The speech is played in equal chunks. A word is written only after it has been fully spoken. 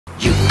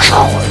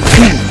coward.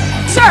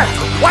 Sir,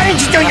 why didn't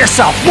you do it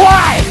yourself?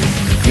 Why?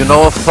 You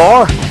know of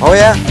Thor? Oh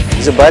yeah,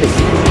 he's a buddy.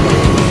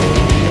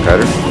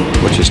 Carter,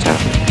 what just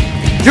happened?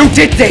 You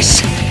did this!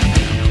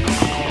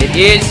 It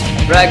is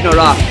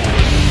Ragnarok.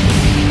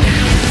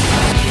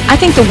 I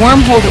think the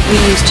wormhole that we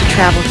use to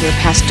travel here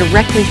passed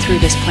directly through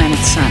this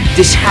planet's sun.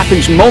 This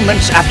happens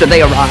moments after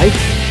they arrive.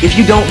 If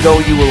you don't go,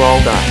 you will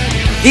all die.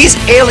 These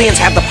aliens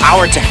have the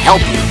power to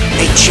help you.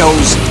 They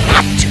chose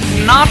not to.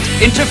 Not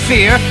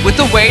interfere with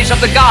the ways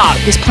of the gods.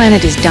 This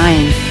planet is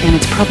dying, and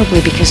it's probably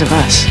because of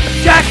us.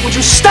 Jack, would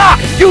you stop?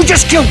 You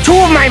just killed 2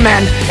 of my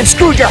men and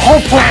screwed your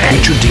whole planet.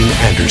 Richard Dean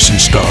Anderson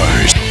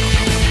stars.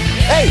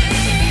 Hey,